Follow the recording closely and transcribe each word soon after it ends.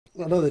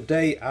Another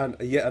day and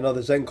yet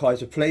another Zenkai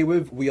to play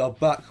with. We are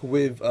back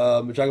with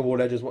Dragon Ball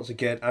Legends once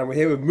again, and we're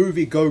here with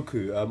Movie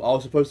Goku. I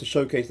was supposed to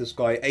showcase this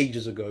guy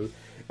ages ago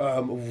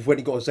when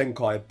he got a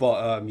Zenkai,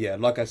 but yeah,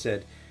 like I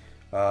said,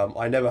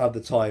 I never had the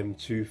time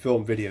to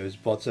film videos.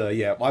 But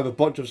yeah, I have a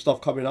bunch of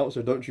stuff coming out,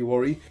 so don't you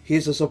worry.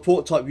 He's a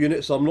support type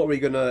unit, so I'm not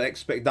really gonna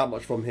expect that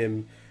much from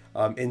him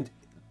in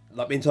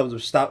terms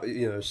of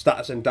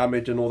stats and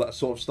damage and all that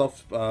sort of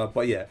stuff.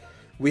 But yeah.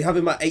 We have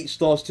him at 8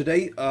 stars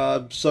today,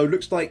 so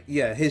looks like,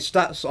 yeah, his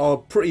stats are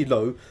pretty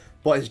low,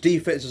 but his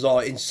defenses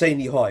are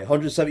insanely high,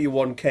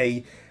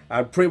 171k,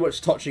 and pretty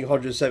much touching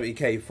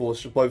 170k for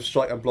both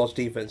strike and blast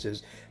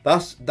defenses.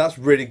 That's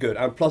really good,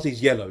 and plus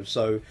he's yellow,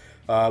 so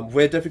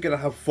we're definitely going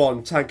to have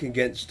fun tanking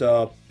against,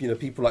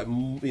 people like,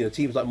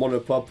 teams like Mono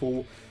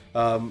Purple,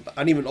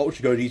 and even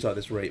Ultra Godita at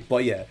this rate,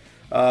 but yeah.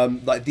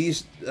 Like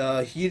these,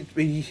 he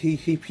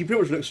pretty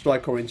much looks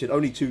strike oriented,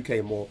 only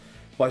 2k more,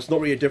 but it's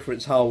not really a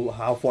difference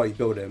how far you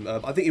build him.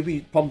 I think if we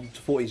pump him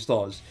to 40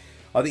 stars,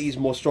 I think he's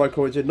more strike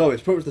oriented. No,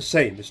 it's pretty much the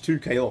same. It's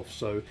 2k off.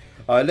 So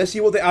let's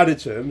see what they added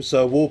to him.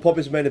 So we'll pop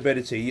his main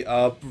ability,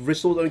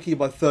 restores only key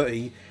by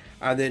 30,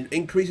 and then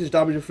increases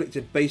damage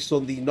inflicted based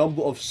on the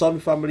number of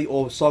Sun Family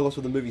or Sagas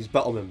of the movie's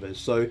battle members.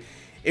 So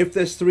if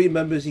there's 3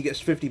 members, he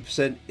gets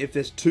 50%. If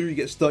there's 2, he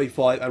gets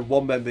 35, and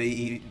 1 member,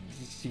 he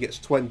gets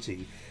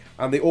 20.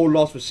 And they all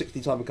last for 60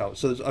 time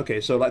accounts. So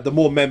okay, so like the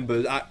more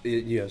members,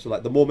 so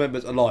like the more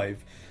members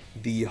alive,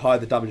 the higher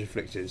the damage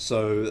inflicted.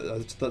 So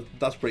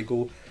that's pretty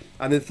cool.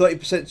 And then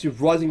 30% to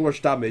Rising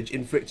Rush damage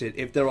inflicted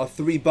if there are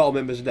 3 battle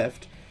members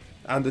left,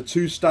 and the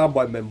 2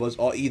 standby members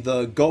are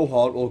either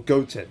Gohan or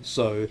Goten.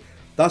 So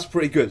that's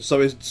pretty good. So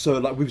we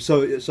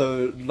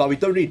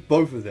don't need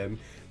both of them.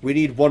 We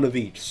need one of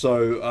each.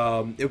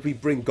 So if we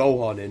bring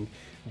Gohan in,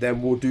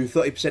 then we'll do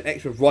 30%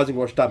 extra Rising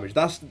Rush damage.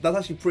 That's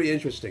actually pretty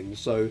interesting.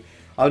 So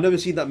I've never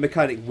seen that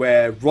mechanic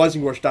where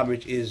Rising Rush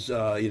damage is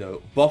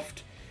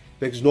buffed,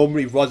 because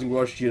normally Rising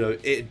Rush,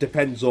 it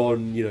depends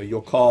on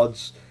your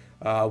cards,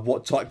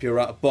 what type you're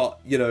at.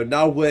 But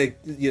now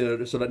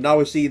now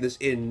we're seeing this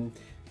in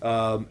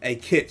a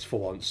kit for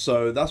once.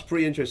 So that's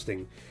pretty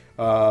interesting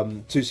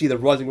to see the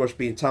Rising Rush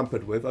being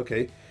tampered with.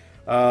 Okay,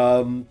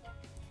 and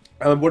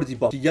what did he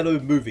buff? The yellow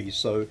movies.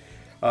 So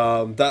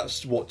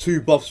that's what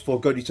 2 buffs for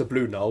Godita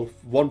Blue now.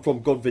 One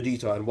from God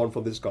Vegeta and one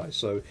from this guy.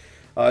 So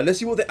let's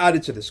see what they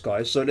added to this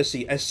guy. So let's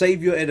see. A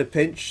savior in a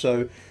pinch.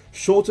 So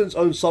shortens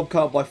own sub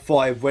count by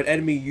 5 when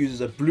enemy uses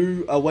a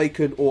blue,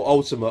 awaken, or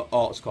ultimate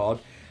arts card.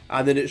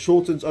 And then it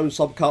shortens own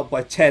sub count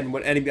by 10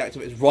 when enemy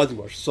activates Rising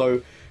Rush.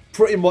 So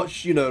pretty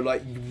much,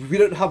 like, we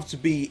don't have to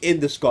be in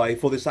the sky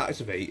for this to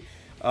activate.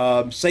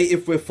 Say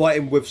if we're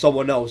fighting with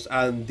someone else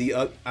and the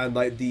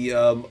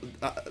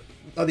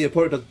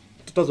opponent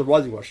does a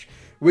Rising Rush,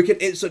 we can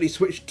instantly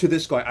switch to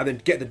this guy and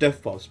then get the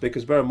death buffs,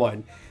 because bear in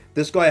mind,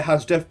 this guy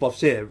has death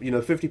buffs here,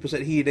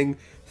 50% healing,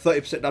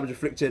 30% damage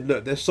inflicted.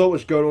 Look, there's so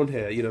much going on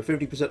here,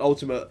 50%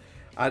 ultimate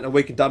and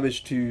awaken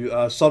damage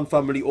to Sun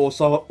Family or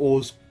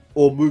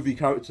movie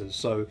characters.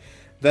 So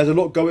there's a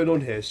lot going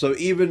on here. So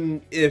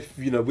even if,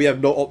 we have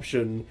no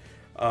option,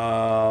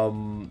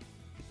 and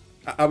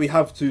we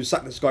have to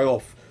sack this guy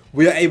off,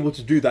 we are able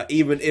to do that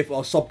even if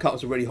our sub count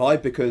is already high,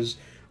 because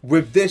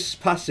with this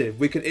passive,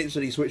 we can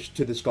instantly switch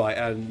to this guy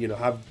and,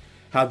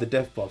 have the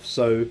death buff.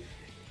 So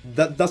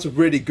that's a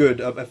really good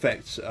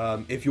effect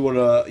if you want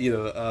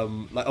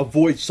to like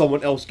avoid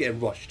someone else getting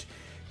rushed.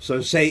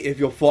 So say if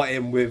you're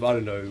fighting with, I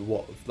don't know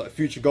what, like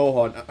Future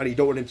Gohan, and you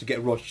don't want him to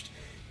get rushed,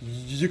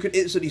 you can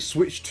instantly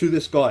switch to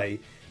this guy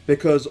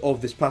because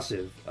of this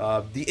passive.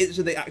 The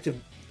instant they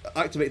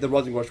activate the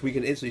Rising Rush, we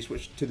can instantly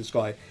switch to this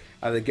guy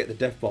and then get the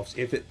death buffs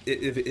if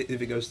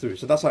it goes through.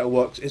 So that's how it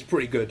works. It's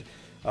pretty good.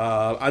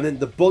 And then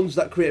the bonds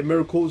that create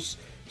miracles.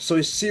 So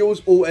it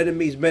seals all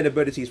enemies' main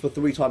abilities for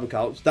 3 time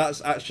accounts.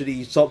 That's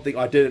actually something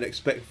I didn't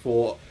expect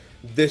for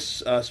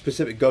this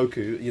specific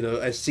Goku,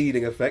 a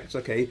sealing effect.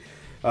 Okay,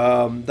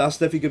 that's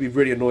definitely going to be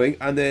really annoying.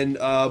 And then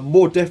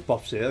more death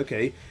buffs here.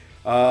 Okay,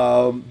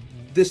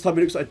 this time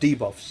it looks like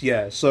debuffs.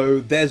 Yeah,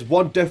 so there's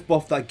one death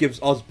buff that gives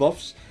us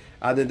buffs,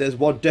 and then there's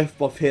one death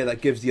buff here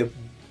that gives that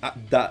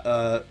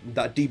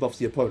debuffs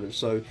the opponent.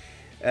 So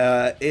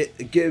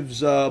it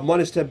gives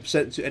minus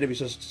 10%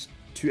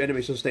 to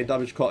enemy sustained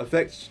damage card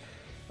effects.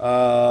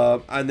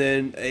 And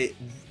then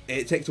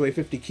it takes away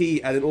 50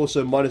 key, and then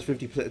also minus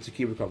 50% to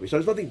key recovery. So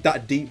it's nothing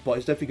that deep, but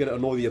it's definitely going to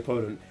annoy the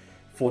opponent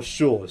for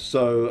sure.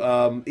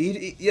 So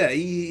he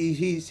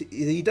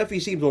definitely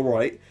seems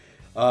alright.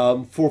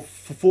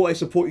 For a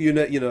support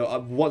unit,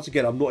 once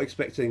again, I'm not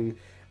expecting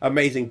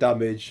amazing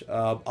damage.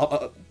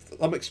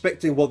 I'm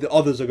expecting what the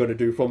others are going to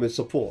do from his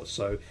support.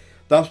 So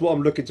that's what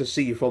I'm looking to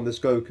see from this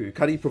Goku.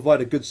 Can he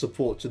provide a good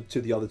support to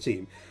the other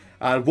team?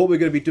 And what we're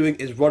going to be doing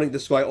is running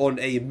this guy on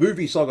a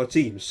movie saga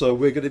team. So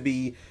we're going to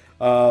be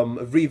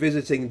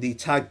revisiting the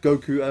tag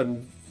Goku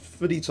and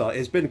Vegeta.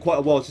 It's been quite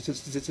a while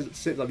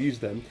since I've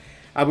used them.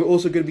 And we're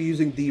also going to be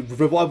using the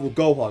Revival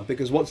Gohan,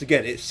 because once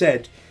again, it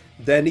said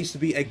there needs to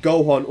be a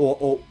Gohan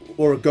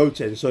or a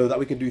Goten so that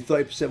we can do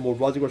 30% more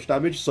Rising Rush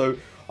damage. So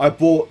I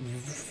bought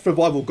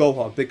Revival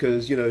Gohan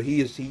because, you know,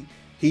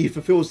 he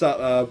fulfills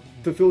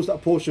that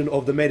portion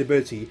of the main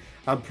ability,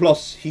 and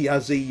plus he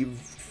has the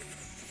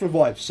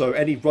revive, so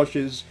any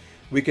rushes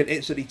we can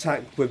instantly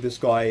tank with this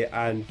guy,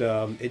 and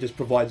it just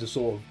provides a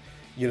sort of,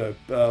 you know,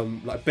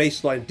 like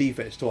baseline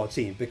defense to our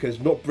team, because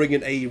not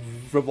bringing a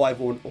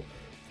revival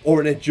or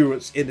an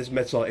endurance in this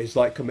meta is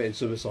like committing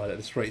suicide at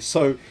this rate.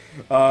 So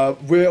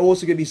we're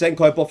also going to be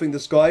Zenkai buffing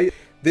this guy.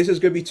 This is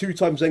going to be 2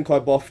 times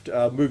Zenkai buffed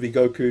movie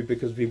Goku,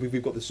 because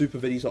we've got the super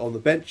videos on the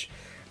bench.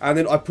 And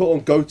then I put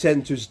on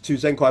Goten to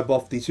Zenkai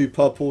buff the 2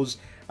 purples,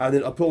 and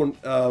then I put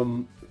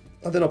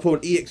on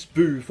EX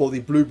Boo for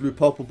the blue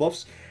purple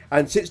buffs.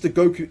 And since the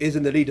Goku is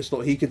in the leader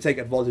slot, he can take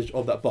advantage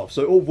of that buff.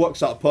 So it all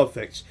works out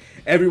perfect.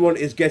 Everyone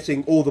is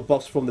getting all the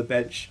buffs from the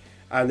bench,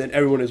 and then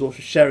everyone is also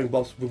sharing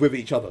buffs with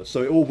each other.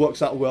 So it all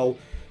works out well.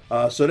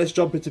 So let's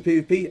jump into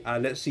PvP,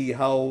 and let's see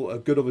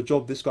how good of a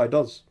job this guy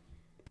does.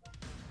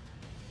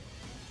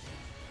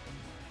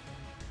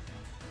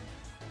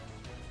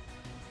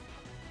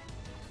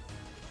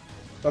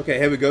 Okay,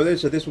 here we go then.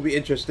 So this will be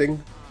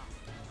interesting.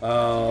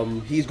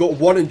 He's got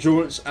 1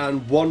 endurance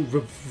and 1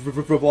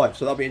 revive,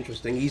 so that'll be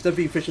interesting. He's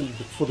definitely fishing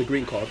for the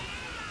green card.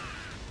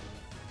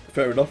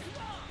 Fair enough.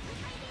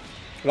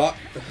 Like,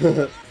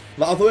 like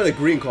I thought he had a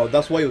green card,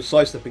 that's why he was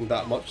sidestepping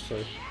that much,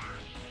 so...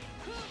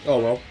 Oh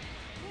well.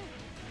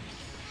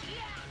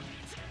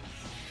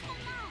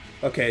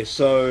 Okay,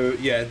 so,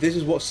 yeah, this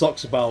is what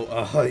sucks about,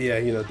 yeah,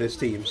 you know, this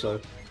team, so...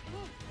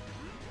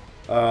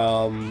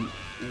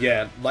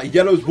 yeah, like,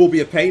 yellows will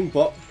be a pain,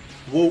 but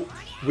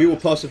we will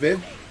persevere.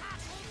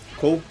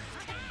 Cool.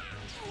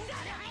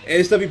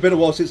 It's definitely been a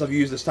while since I've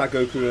used this Tag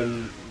Goku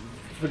and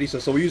Felisa,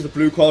 so we'll use the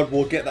blue card,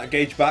 we'll get that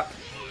gauge back.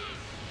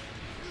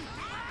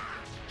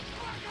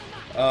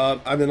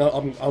 And then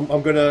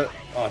I'm gonna...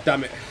 Oh,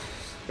 damn it.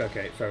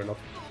 Okay, fair enough.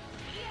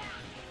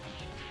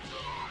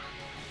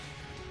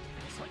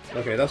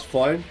 Okay, that's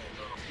fine.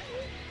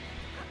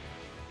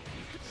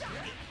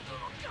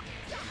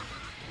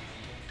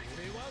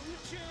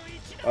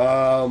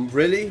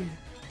 Really?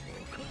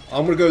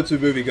 I'm gonna go to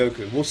movie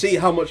Goku. We'll see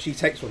how much he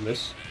takes from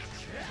this.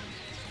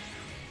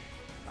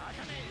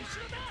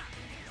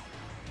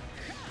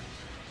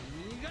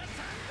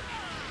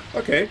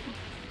 Okay,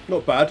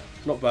 not bad,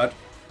 not bad.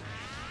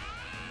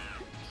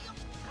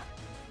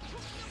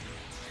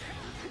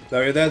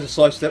 There's a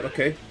side step,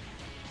 okay.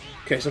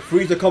 Okay, so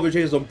Frieza coverage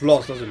is on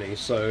blast, doesn't he?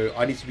 So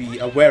I need to be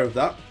aware of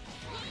that.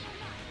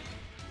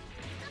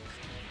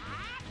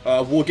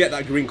 We'll get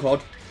that green card.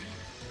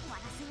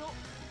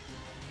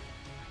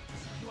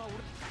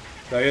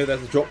 There's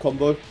the drop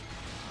combo.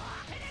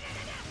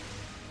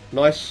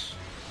 Nice.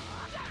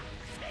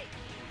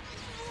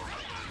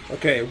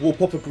 Okay, we'll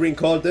pop a green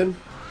card then.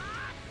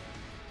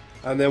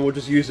 And then we'll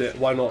just use it,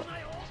 why not?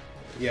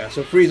 Yeah,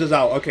 so Frieza's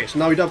out. Okay, so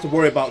now we don't have to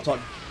worry about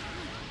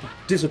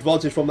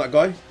disadvantage from that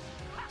guy.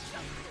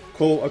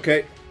 Cool,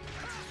 okay.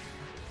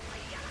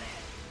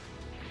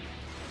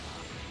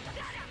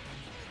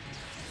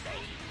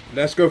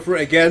 Let's go for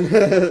it again.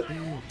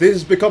 This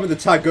is becoming the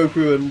Tag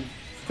Goku and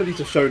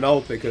Felisa show now,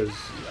 because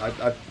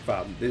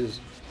fam, this is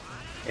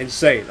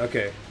insane.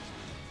 Okay.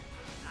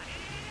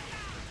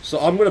 So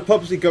I'm gonna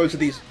purposely go to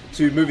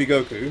movie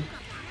Goku.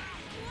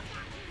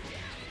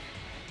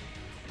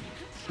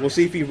 We'll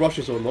see if he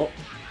rushes or not.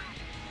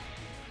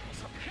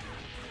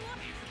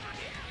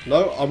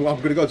 No, I'm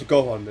gonna go to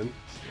Gohan then.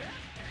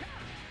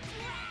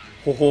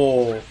 Ho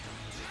ho.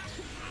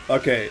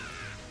 Okay.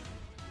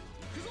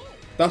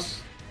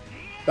 That's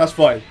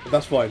fine.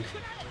 That's fine.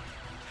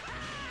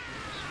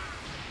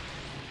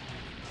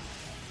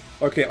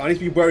 Okay, I need to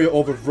be wary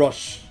of a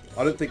rush.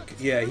 I don't think...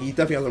 Yeah, he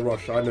definitely has a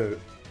rush. I know.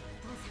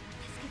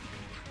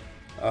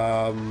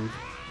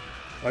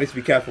 I need to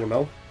be careful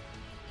now.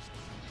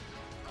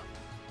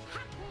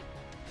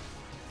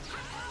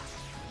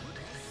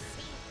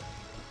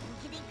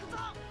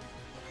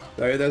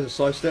 There's a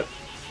side step.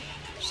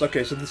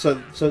 Okay, so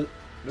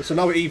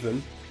now we're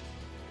even.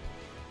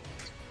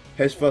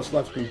 His first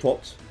life's been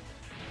popped.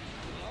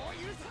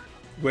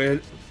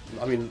 We're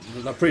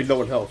pretty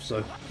low on health,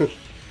 so...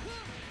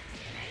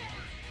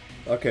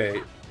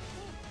 Okay.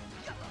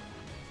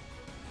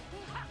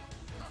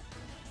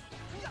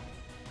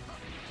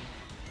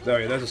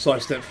 There's a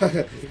side step.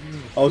 I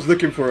was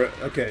looking for it.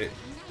 Okay.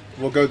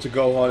 We'll go to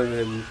Gohan and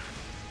then...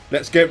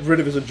 Let's get rid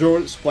of his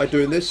endurance by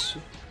doing this.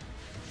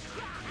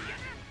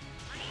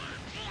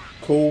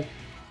 Cool.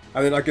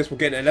 And then I guess we'll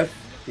get an LF.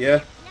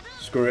 Yeah.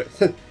 Screw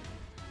it.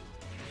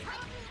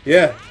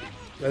 Yeah.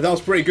 That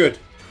was pretty good.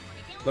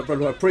 A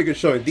pretty good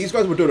showing. These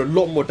guys were doing a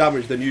lot more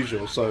damage than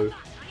usual, so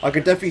I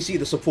can definitely see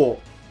the support.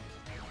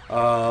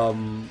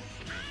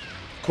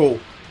 Cool.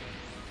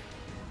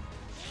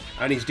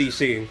 And he's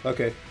DCing.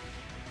 Okay.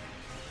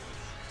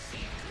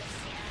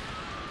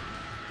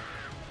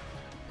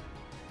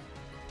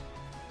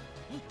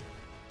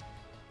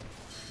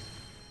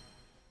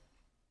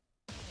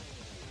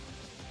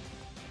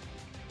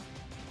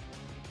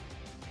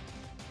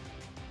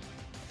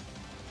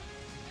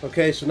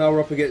 Okay, so now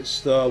we're up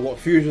against what,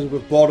 fusions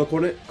with Bardock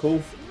on it.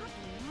 Cool.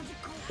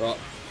 But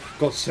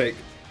God's sake,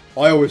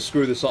 I always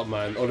screw this up,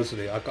 man.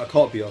 Honestly, I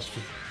can't be asked.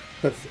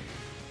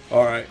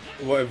 Alright,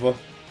 whatever.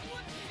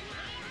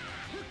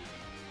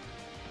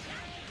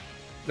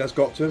 Let's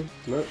go up to him.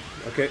 No?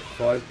 Okay,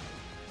 fine.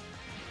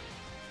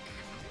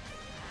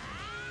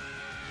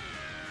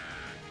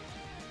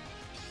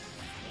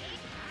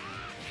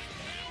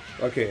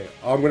 Okay,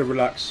 I'm gonna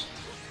relax.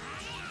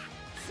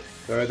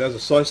 Alright, there's a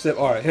side step.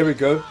 Alright, here we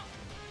go.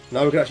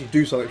 Now we can actually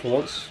do something for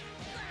once.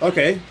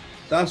 Okay,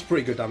 that's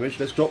pretty good damage.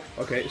 Let's drop.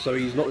 Okay, so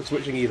he's not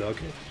switching either.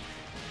 Okay.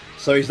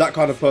 So he's that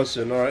kind of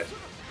person, alright.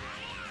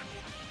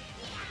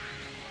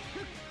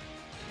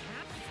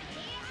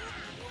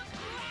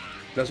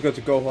 Let's go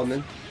to Gohan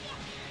then.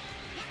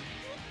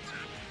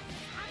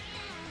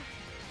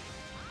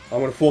 I'm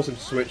going to force him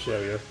to switch.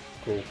 There we go.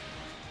 Cool.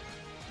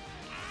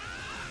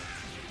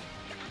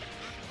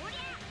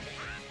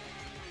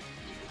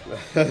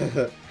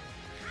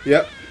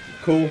 Yep,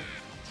 cool.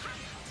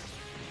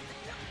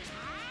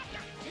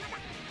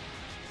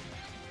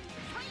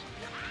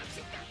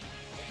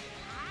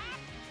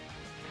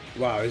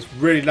 Wow, it's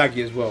really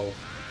laggy as well.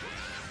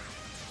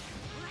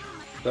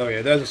 Oh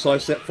yeah, there's a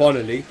side step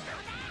finally.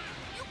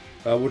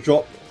 We'll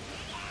drop.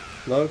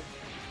 No.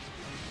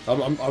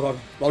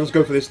 I'll just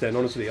go for this then.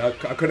 Honestly, I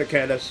couldn't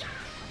care less.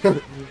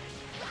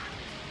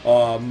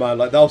 Oh man,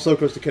 like that was so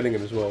close to killing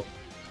him as well.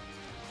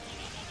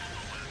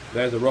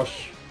 There's a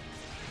rush.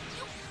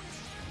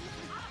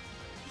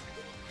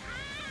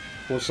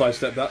 We'll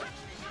sidestep that.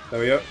 There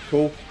we go.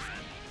 Cool.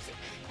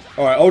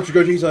 Alright, Ultra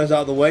Gogeta is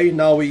out of the way.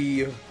 Now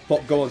we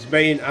pop Gohan's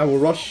main and we'll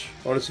rush.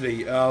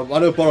 Honestly, I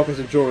know Bardock has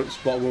endurance,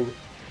 but we'll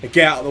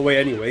get out of the way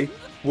anyway.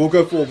 We'll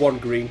go for one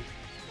green.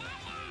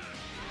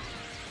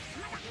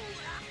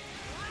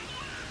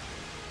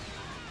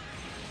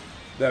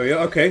 There we go.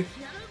 Okay.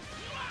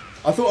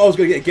 I thought I was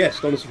going to get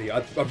guessed, honestly.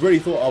 I really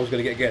thought I was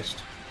going to get guessed.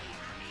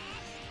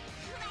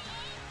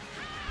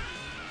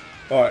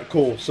 Alright,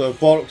 cool. So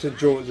Bardock's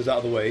endurance is out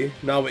of the way.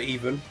 Now we're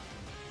even.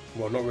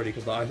 Well, not really,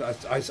 because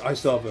I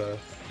still have a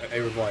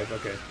revive.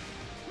 Okay.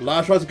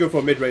 I tried to go for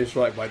a mid-range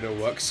strike, but it didn't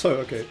work. So,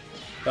 okay.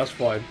 That's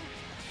fine.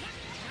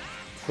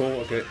 Cool,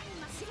 okay.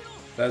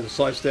 There's a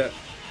side step.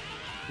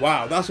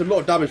 Wow, that's a lot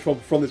of damage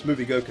from this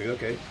movie Goku.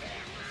 Okay.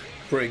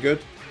 Pretty good.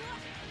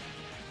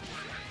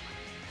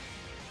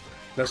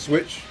 Let's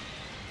switch.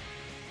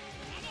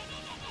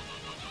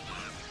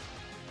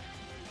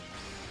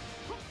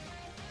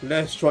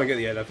 Let's try and get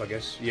the LF, I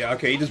guess. Yeah,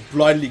 okay, he just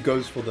blindly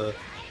goes for the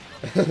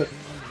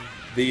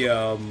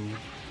the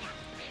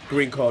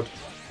green card.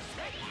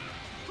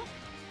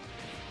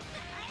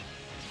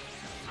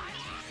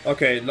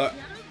 Okay, like,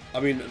 I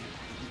mean,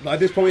 like,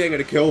 this probably ain't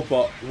gonna kill,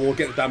 but we'll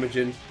get the damage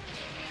in.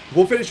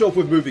 We'll finish off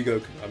with movie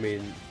Goku. I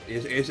mean,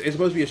 it's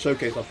supposed to be a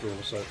showcase after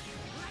all, so.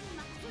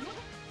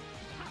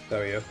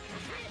 There we go.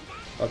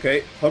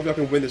 Okay, hopefully I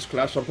can win this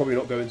clash. I'm probably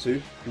not going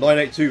to.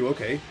 982,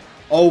 okay.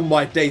 Oh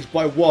my days,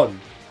 by one.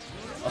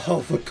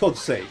 Oh, for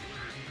God's sake.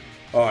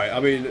 Alright,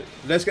 I mean,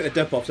 let's get the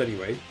death buffs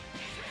anyway.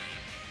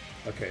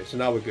 Okay, so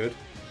now we're good.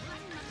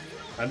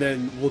 And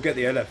then we'll get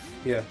the LF,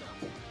 yeah.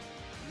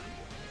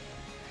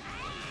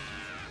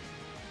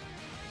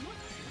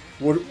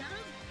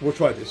 We'll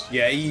try this.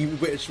 Yeah, we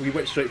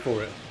went straight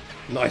for it.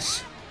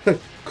 Nice.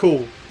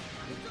 Cool.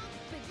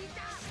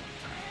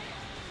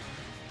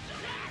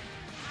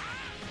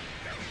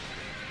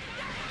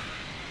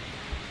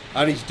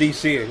 And he's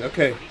DCing,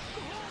 okay.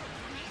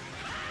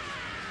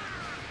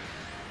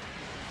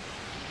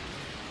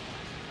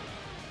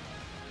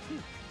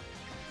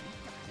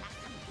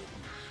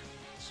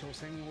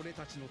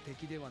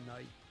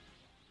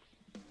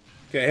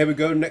 Okay, here we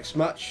go, next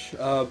match,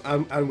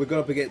 and we're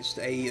going up against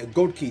a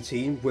God Key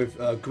team with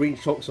green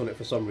shocks on it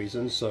for some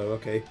reason, so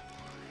okay.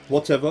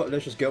 Whatever,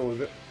 let's just get on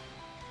with it.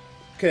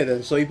 Okay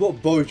then, so he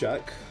bought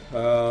Bojack,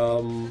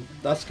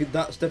 that's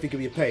definitely going to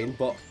be a pain,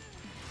 but...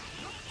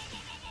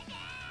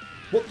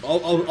 What?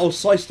 I was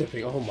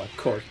sidestepping, oh my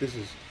gosh, this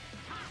is...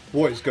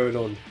 What is going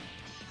on?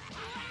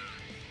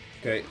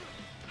 Okay.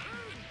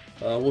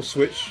 We'll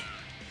switch.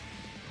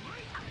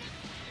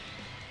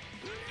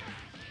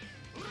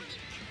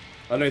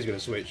 I know he's going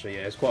to switch, so yeah,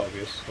 it's quite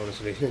obvious,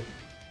 honestly.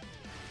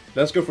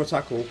 Let's go for a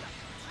tackle.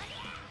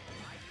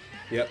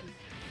 Yep.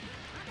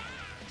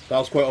 That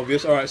was quite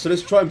obvious. Alright, so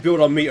let's try and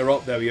build our meter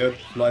up. There we go.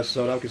 Nice,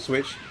 so now we can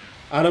switch.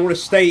 And I'm going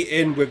to stay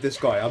in with this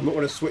guy. I'm not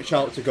going to switch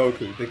out to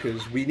Goku,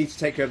 because we need to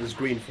take care of this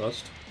green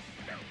first.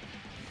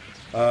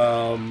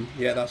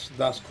 Yeah,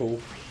 that's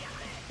cool.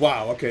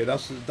 Wow, okay,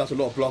 that's a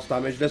lot of blast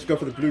damage. Let's go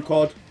for the blue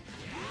card.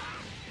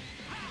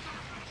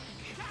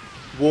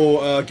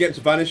 We'll get him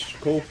to vanish.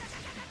 Cool.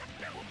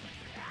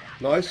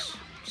 Nice.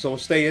 So we'll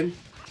stay in.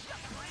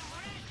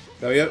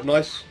 There we go.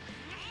 Nice.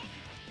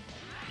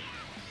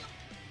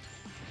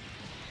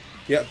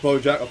 Yep,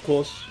 Bojack, of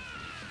course.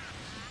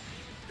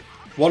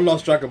 One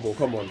last Dragon Ball.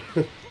 Come on.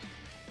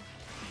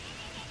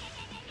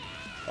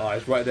 Ah,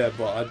 it's right there,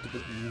 but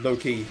low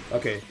key.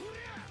 Okay.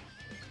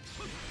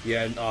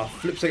 Yeah,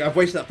 flip stick. I've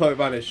wasted that perfect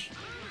vanish.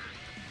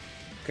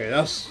 Okay,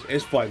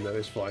 it's fine though.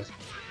 It's fine.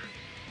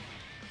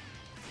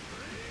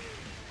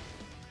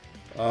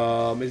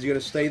 Is he gonna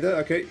stay there?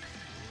 Okay.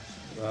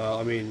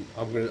 I mean,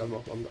 I'm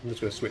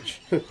just gonna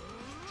switch.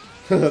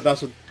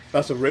 That's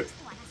a rip.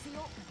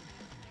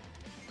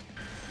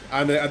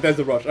 And there's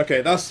the rush.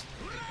 Okay, that's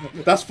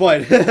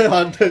fine.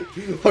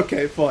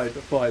 Okay, fine.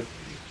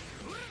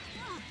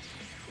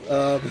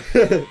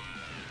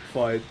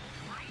 Fine.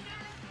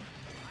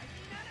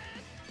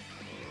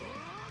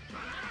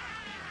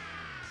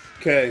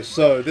 Okay,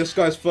 so this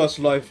guy's first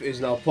life is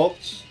now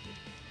popped.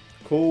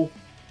 Cool.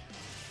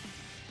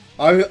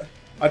 I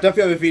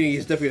definitely have a feeling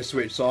he's definitely a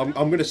switch, so I'm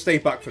gonna stay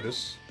back for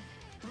this.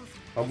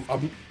 I'm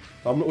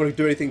not gonna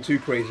do anything too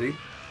crazy.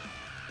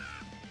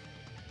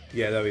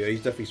 Yeah, there we go.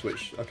 He's definitely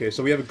switched. Okay,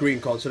 so we have a green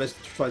card, so let's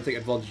try and take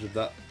advantage of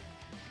that.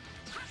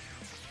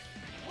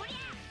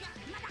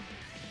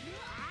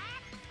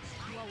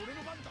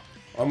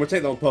 I'm gonna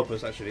take that on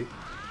purpose, actually.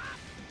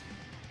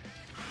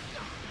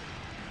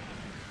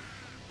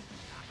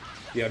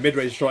 Yeah,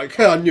 mid-range strike.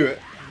 I knew it.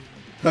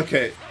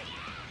 Okay,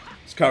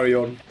 let's carry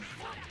on.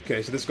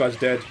 Okay, so this guy's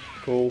dead.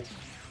 Cool.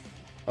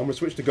 I'm gonna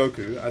switch to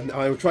Goku, and I'm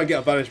gonna try and get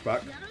a vanish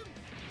back.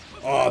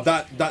 Oh,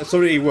 that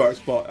suddenly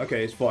works, but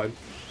okay, it's fine.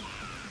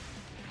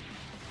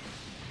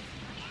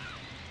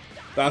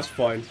 That's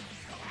fine.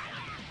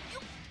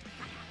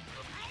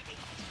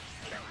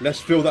 Let's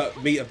fill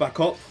that meter back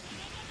up.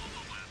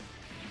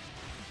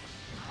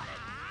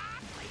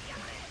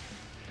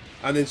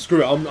 And then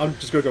screw it, I'm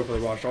just gonna go for the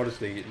rush,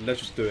 honestly. Let's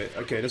just do it.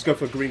 Okay, let's go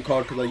for a green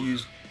card because I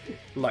used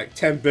like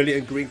 10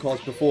 billion green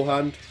cards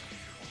beforehand.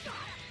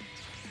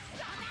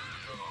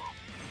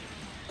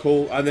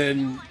 Cool, and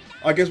then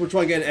I guess we'll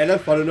try and get an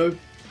LF, I don't know,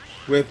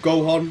 with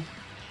Gohan.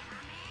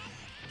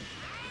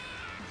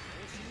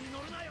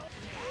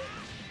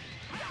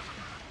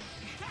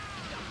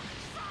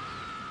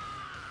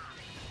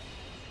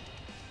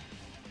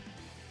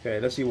 Okay,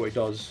 let's see what he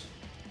does.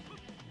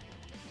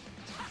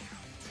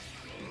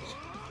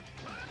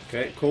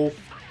 Okay, cool.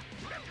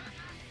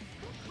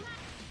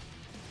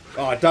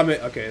 Ah, damn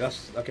it. Okay,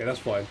 that's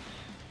fine.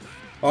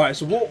 All right,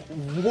 so what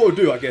we'll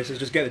do, I guess, is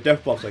just get the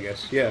death buffs, I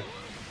guess. Yeah.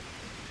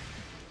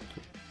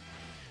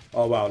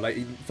 Oh wow, like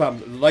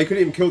fam, like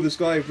couldn't even kill this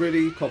guy,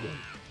 really? Come on.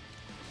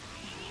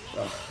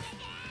 Ugh.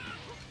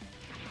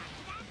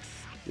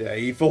 Yeah,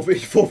 he forfeit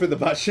the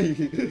match.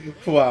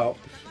 Wow.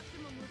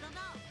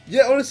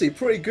 Yeah, honestly,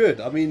 pretty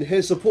good. I mean,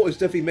 his support is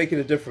definitely making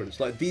a difference.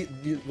 Like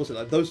what's it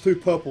like? Those two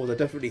purples are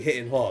definitely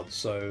hitting hard.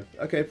 So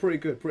okay, pretty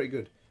good, pretty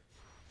good.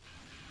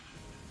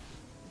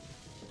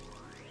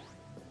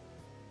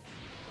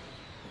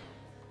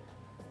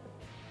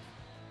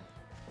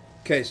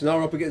 Okay, so now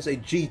we're up against a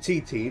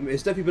GT team.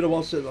 It's definitely been a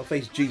while since I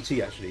faced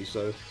GT actually.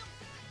 So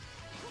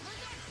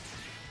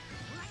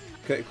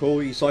okay, cool.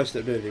 He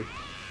sidestepped, didn't he?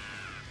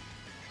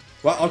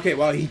 Well, okay,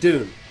 well he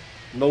didn't.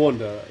 No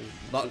wonder.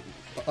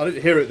 I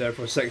didn't hear it there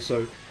for a sec,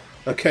 so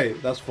okay,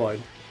 that's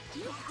fine.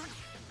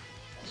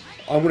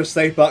 I'm gonna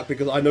stay back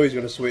because I know he's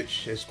gonna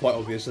switch. It's quite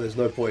obvious, so there's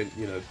no point,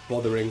 you know,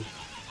 bothering.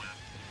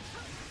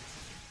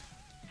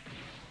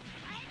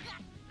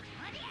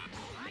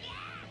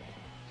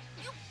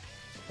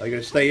 Are you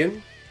gonna stay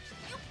in?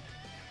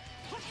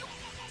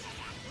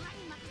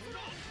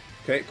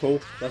 Okay, cool.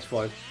 That's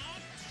fine.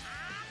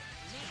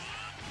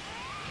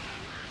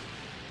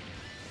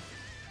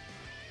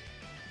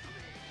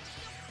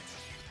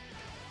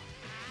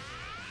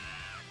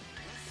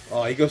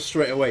 Oh, he goes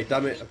straight away.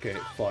 Damn it. Okay,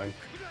 fine.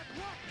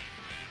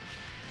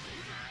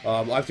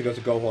 I have to go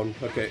to Gohan.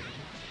 Okay.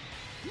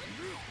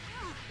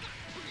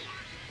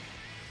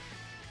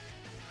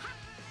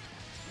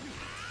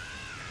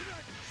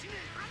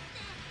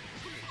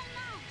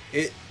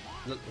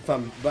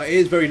 But it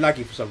is very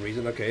laggy for some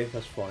reason. Okay,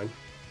 that's fine.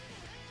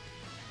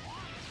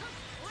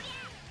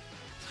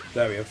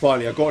 There we go.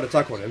 Finally, I got an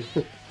attack on him.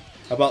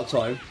 About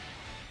time.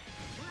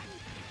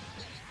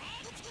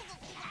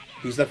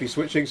 He's definitely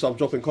switching, so I'm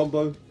dropping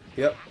combo.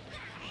 Yep.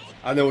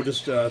 And then we'll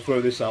just throw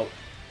this out.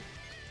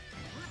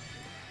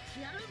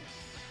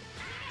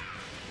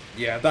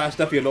 Yeah, that's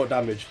definitely a lot of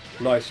damage.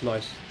 Nice,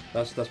 nice.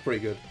 That's pretty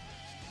good.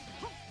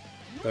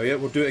 So yeah,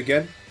 we'll do it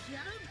again.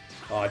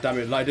 Ah, oh, damn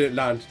it, I didn't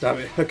land. Damn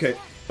it. Okay,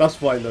 that's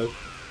fine though.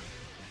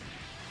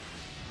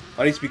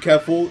 I need to be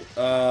careful.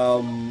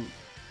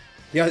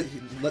 He has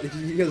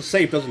a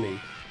save, doesn't he?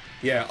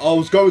 Yeah, I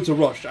was going to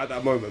rush at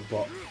that moment,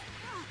 but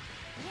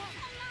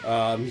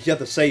he had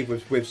the save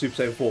with Super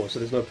Saiyan 4, so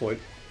there's no point.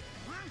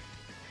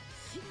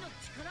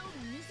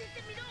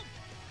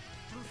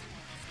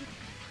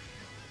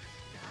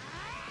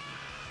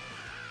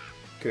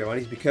 Okay, I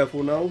need to be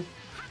careful now.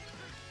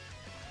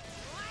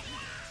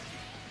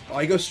 Oh,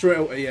 he goes straight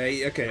away.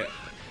 Yeah, okay.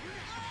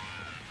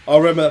 I'll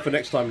remember that for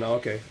next time now.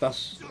 Okay,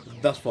 that's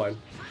fine.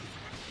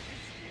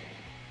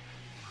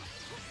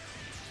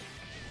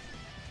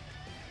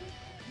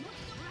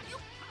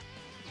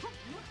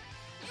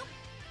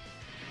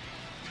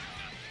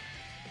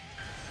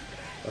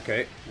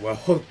 Okay,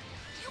 well.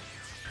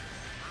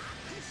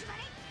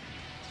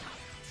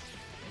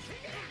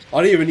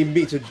 I didn't even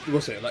mean to,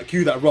 what's it, like,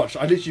 cue that rush.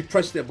 I literally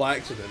pressed it by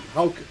accident.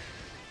 How,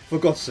 for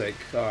God's sake.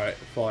 Alright,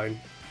 fine.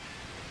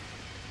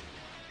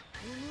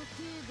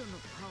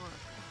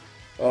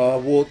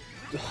 Well,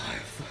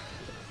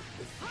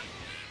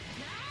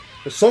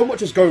 There's so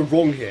much is going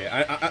wrong here,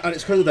 and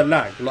it's because of the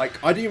lag.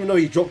 Like, I didn't even know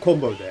he dropped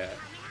combo there.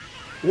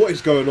 What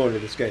is going on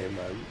in this game,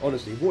 man?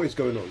 Honestly, what is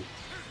going on?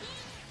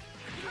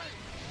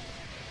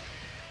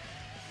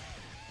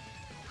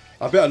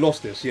 I bet I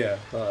lost this, yeah,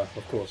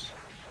 of course.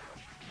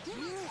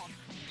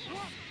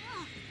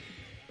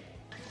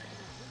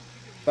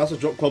 That's a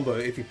drop combo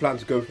if you plan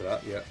to go for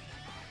that, yeah.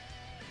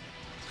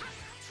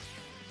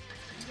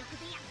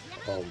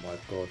 Oh my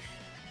gosh.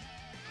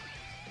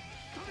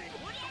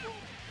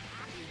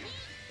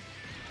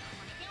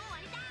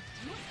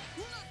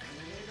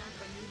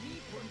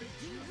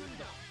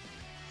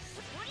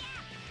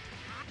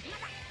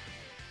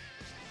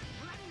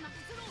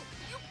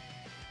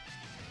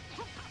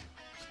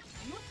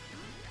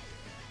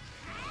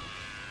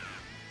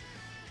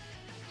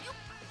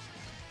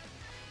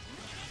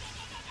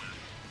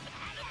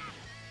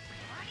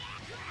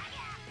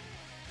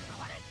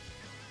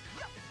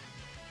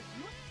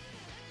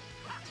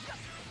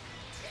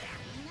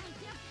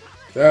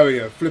 There we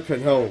go,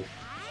 flipping hell.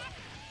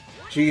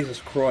 Jesus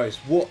Christ,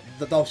 what?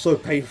 That was so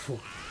painful.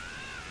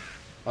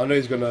 I know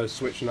he's gonna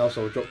switch now,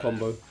 so I'll drop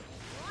combo.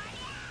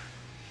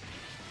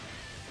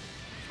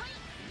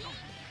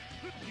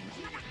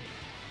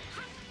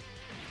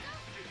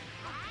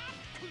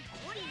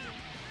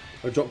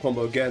 I'll drop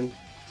combo again.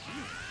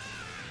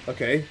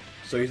 Okay,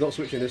 so he's not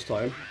switching this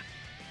time.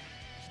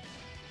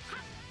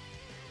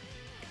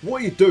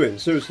 What are you doing?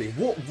 Seriously,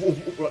 what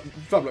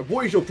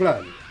is your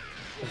plan?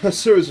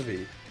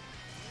 Seriously.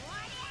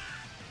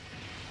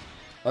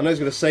 I know he's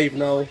going to save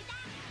now.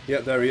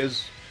 Yep, there he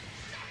is.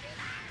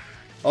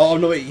 Oh,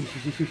 no, wait.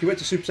 He went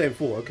to Super Saiyan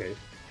 4. Okay.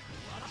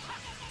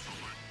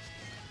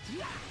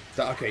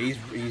 Okay,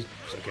 he's...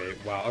 Okay,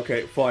 wow.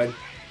 Okay, fine.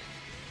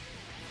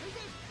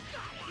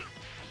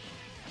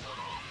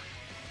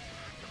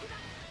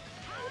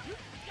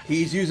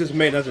 He's used his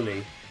main, hasn't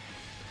he?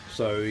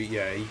 So,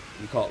 yeah, he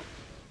can't...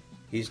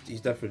 He's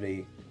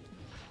definitely...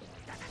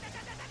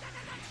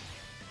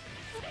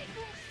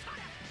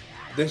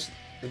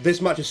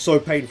 This match is so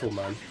painful,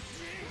 man.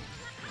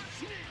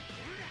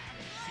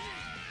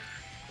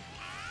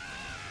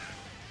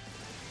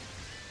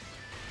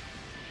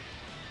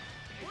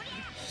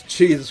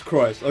 Jesus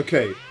Christ.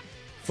 Okay.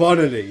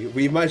 Finally,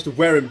 we managed to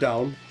wear him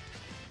down.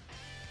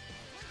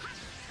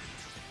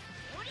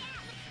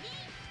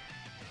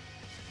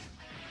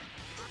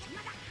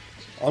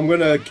 I'm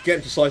gonna get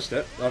him to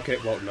sidestep. Okay,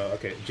 well, no.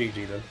 Okay,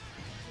 GG then.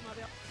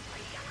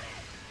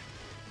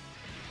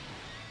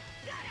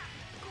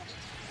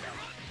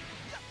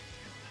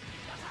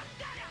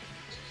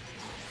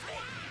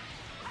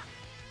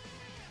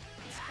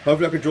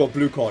 Hopefully I can draw a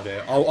blue card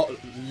here.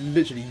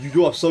 Literally,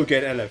 you are so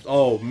getting LF'd.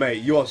 Oh,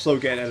 mate, you are so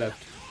getting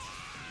LF'd.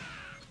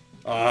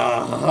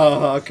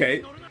 Ah,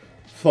 okay.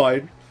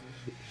 Fine.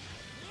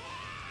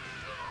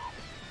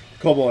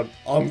 Come on.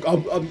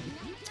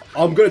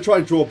 I'm gonna try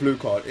and draw a blue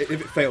card. If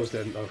it fails,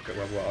 then okay.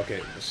 Well,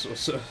 okay.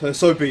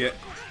 So be it.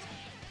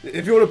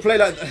 If you want to play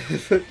like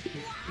that,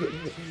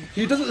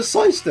 he doesn't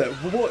sidestep.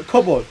 What?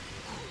 Come on.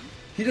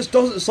 He just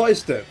doesn't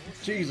sidestep.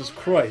 Jesus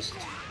Christ.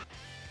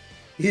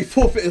 He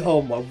forfeited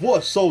home, man. What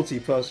a salty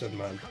person,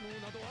 man.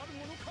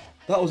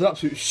 That was an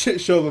absolute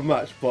shit show of a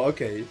match, but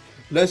okay.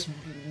 Let's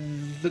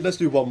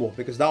do one more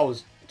because that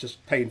was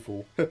just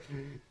painful.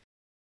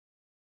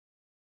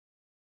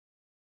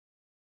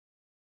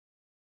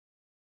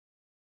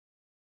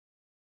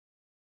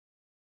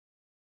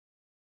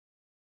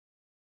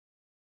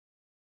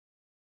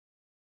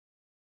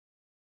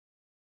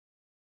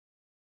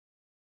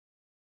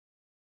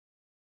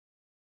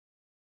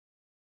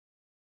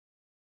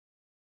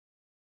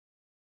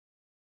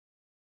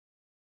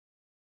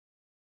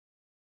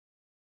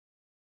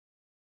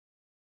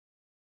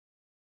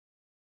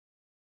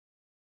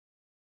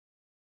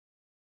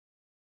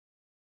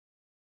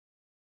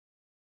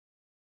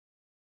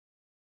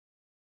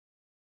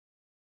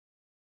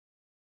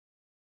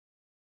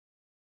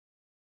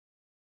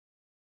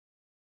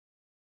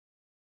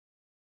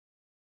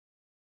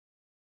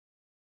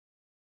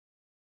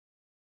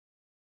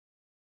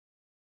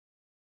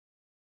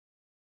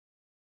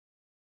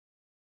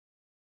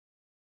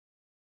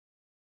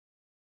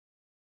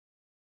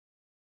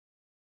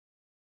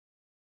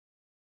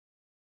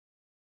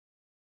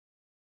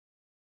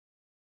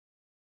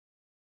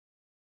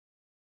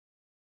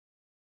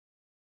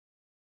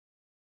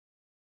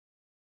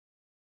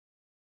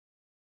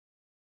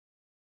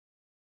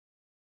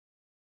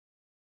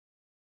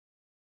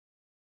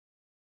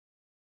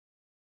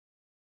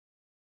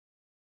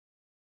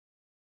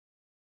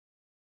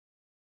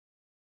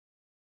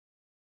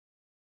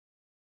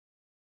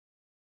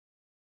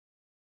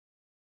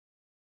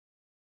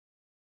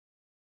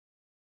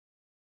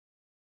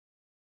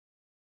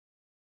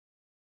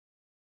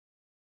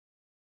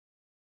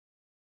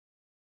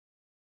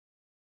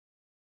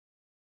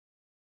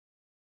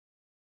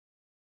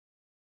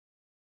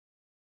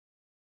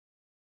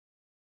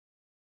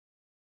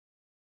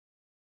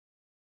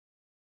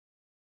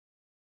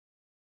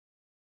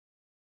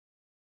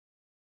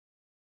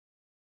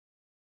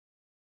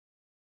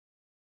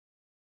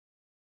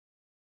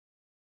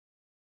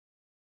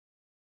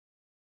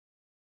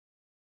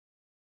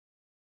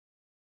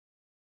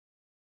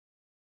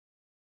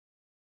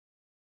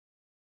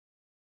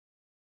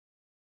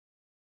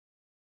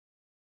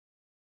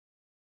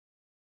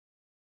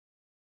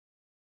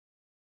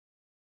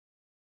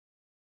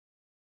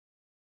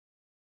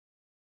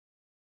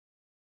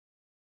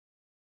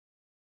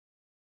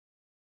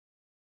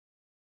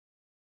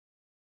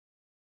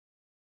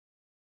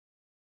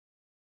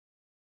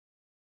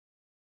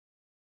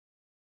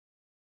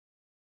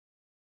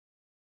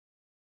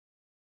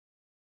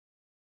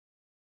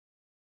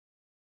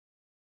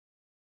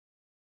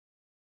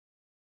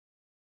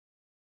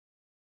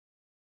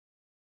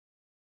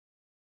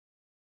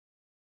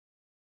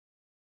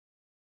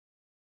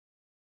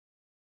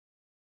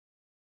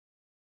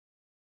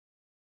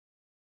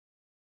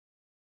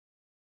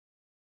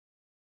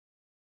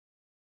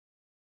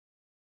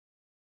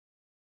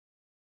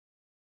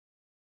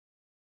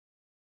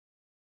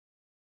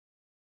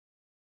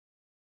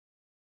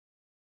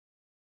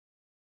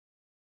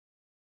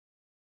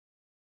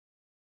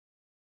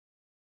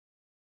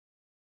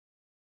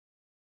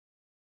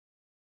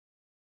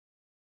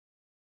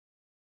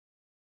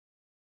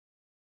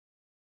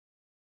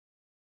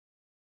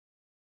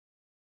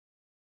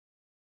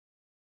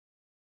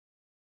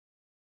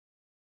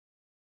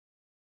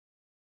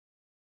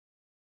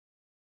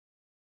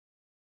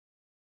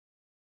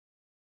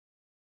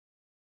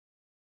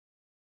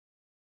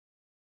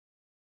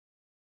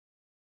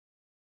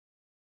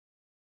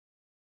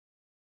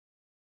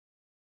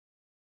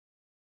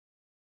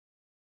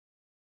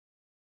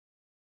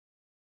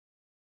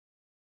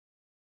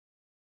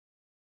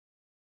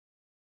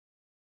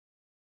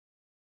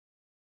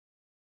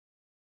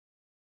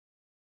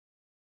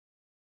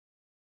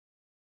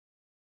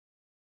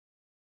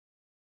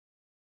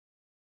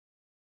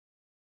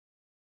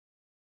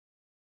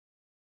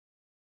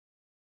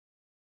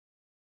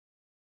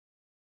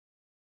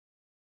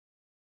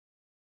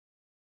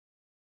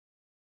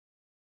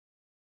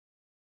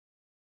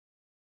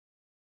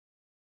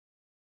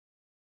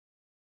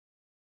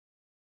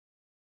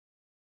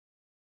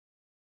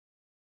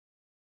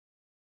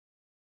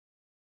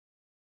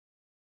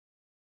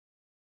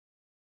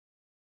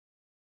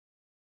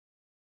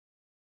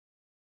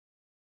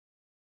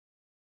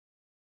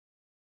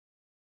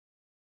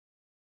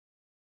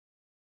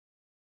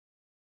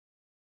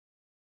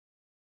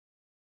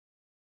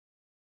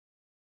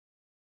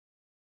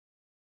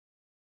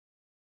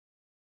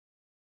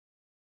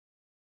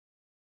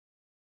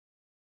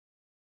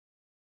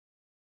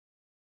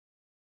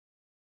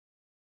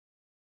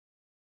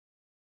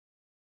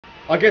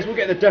 I guess we'll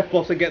get the death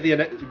boss and get the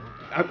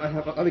I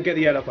think get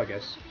the NF, I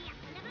guess.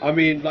 I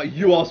mean, like,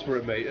 you asked for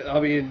it, mate. I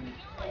mean,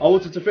 I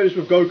wanted to finish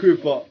with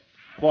Goku, but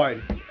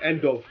fine.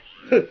 End of.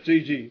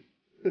 GG.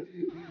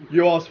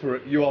 You asked for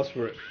it. You asked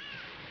for it.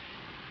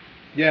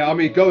 Yeah, I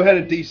mean, go ahead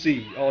and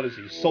DC.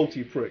 Honestly,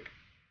 salty prick.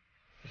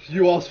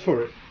 You asked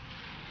for it.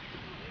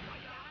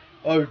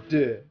 Oh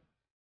dear.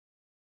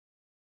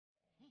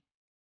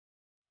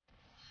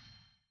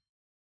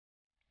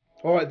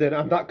 Alright then,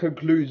 and that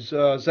concludes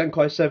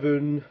Zenkai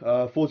 7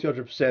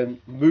 40-100%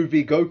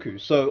 movie Goku.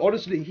 So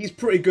honestly, he's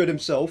pretty good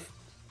himself.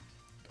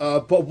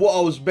 But what I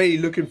was mainly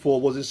looking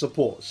for was his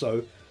support.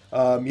 So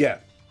yeah,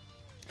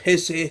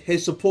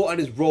 his support and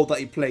his role that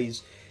he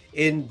plays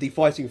in the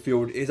fighting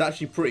field is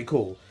actually pretty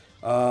cool.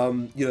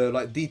 You know,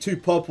 like the two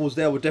purples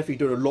there were definitely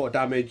doing a lot of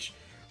damage.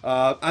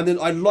 And then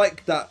I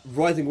like that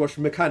Rising Rush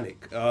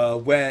mechanic,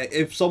 where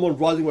if someone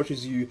Rising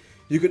Rushes you,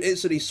 you can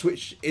instantly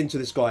switch into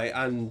this guy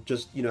and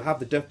just, you know, have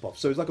the death buff.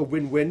 So it's like a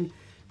win-win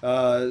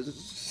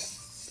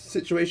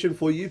situation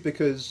for you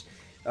because,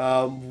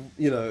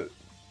 you know,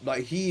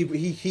 like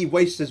he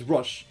wastes his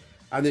rush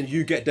and then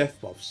you get death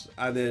buffs.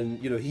 And then,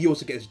 you know, he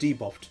also gets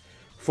debuffed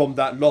from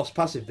that last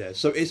passive there.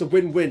 So it's a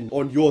win-win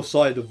on your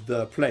side of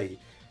the play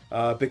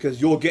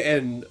because you're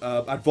getting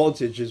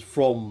advantages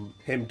from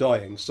him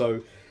dying.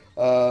 So,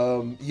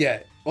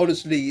 yeah,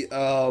 honestly,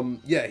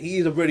 yeah, he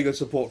is a really good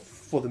support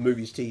for the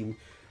movies team.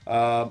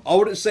 I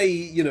wouldn't say,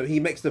 you know, he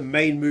makes the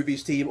main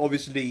movies team.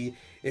 Obviously,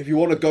 if you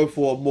want to go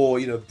for a more,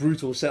 you know,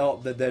 brutal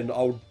setup, then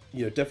I would,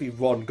 you know, definitely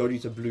run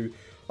Godita Blue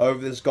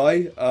over this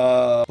guy.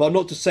 But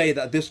not to say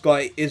that this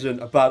guy isn't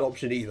a bad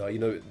option either. You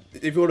know,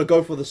 if you want to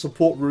go for the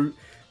support route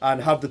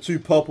and have the two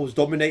purples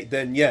dominate,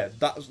 then yeah,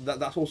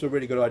 that's also a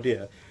really good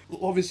idea.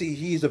 Obviously,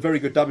 he's a very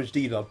good damage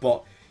dealer,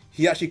 but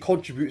he actually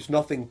contributes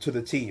nothing to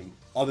the team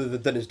other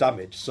than his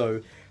damage.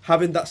 So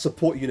having that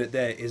support unit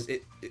there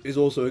is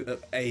also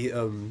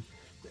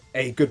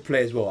a good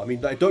play as well. I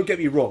mean, like, don't get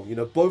me wrong, you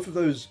know, both of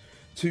those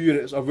two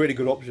units are really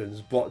good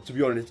options, but to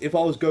be honest, if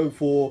I was going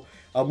for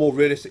a more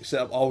realistic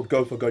setup, I would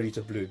go for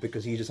Godita Blue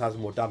because he just has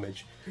more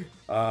damage.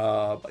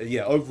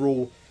 Yeah,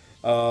 overall,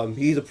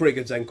 he's a pretty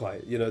good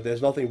Zenkai. You know,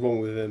 there's nothing wrong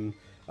with him.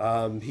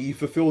 He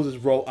fulfills his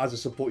role as a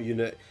support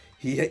unit.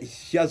 He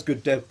has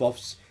good dev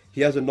buffs.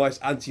 He has a nice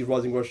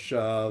anti-Rising Rush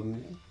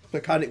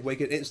mechanic where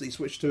you can instantly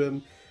switch to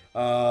him.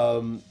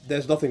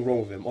 There's nothing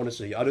wrong with him,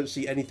 honestly. I don't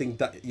see anything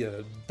that, you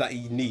know, that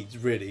he needs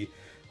really.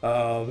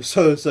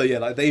 So yeah,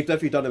 like, they've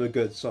definitely done him a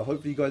good. So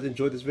hopefully you guys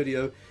enjoyed this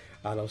video,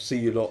 and I'll see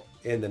you lot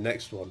in the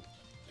next one.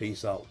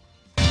 Peace out.